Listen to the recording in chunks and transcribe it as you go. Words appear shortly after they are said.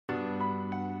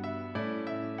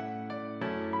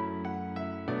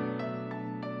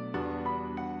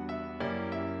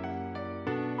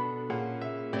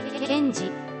K4nji.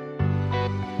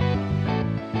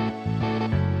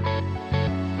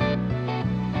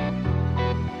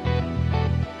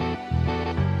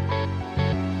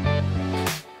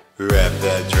 Rev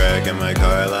that track in my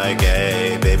car like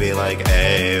A, baby like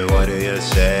A, what do you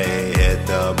say? Hit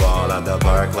the ball out the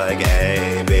park like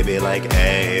A, baby like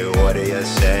A, what do you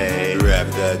say?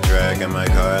 Rev that track in my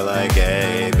car like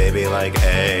A, baby like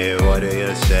A, what do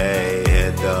you say?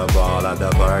 Hit the ball out the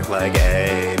park like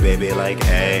A, baby like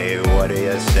A, what do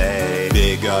you say?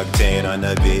 Big octane on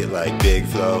the beat like big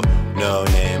flow, no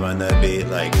name on the beat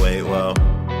like wait whoa.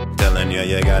 Telling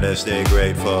you gotta stay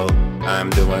grateful. I'm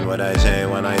doing what I say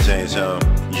when I say so.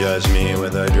 Just me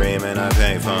with a dream and a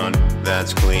payphone.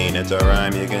 That's clean, it's a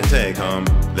rhyme you can take home.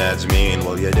 That's mean,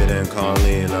 well you didn't call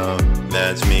LeeLos.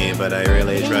 That's me, but I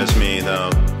really trust me though.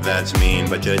 That's mean,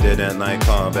 but you didn't like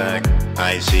callback.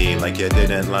 I see, like you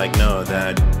didn't like know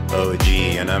that. OG,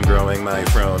 and I'm growing my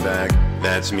fro back.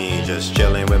 That's me, just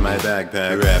chilling with my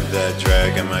backpack. Rep that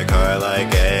track in my car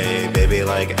like A, baby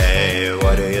like A,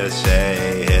 what do you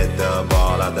say? Hit the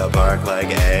ball out the park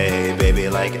like A, baby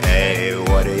like A,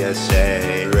 what do you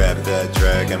say? Rep that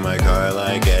track in my car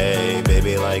like A,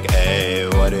 baby like A,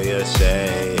 what do you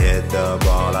say? Hit the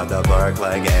ball out the park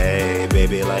like A,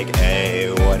 baby like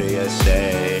A, what do you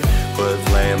say? Put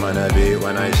flame on the beat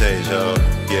when I say so.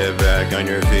 Get back on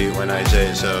your feet when I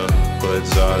say so. Put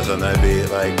sauce on the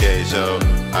beat like queso.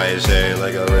 I say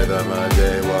like a rhythm a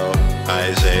day, whoa.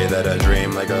 I say that I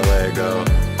dream like a Lego.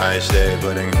 I stay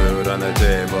putting food on the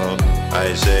table.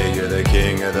 I say you're the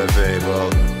king of the fable.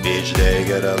 Each day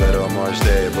get a little more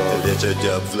stable. It's a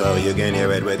dope flow, you can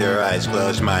hear it with your eyes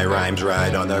closed. My rhymes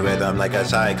ride on the rhythm like a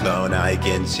cyclone. I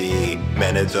can see,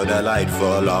 man, it's so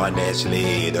delightful.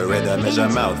 Honestly, the rhythm is a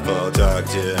mouthful. Talk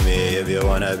to me if you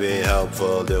wanna be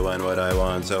helpful. Doing what I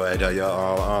want, so I tell you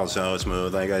all. Also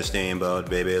smooth like a steamboat.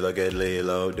 Baby, look at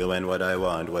LeeLos, doing what I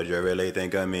want. What you really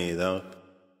think of me though?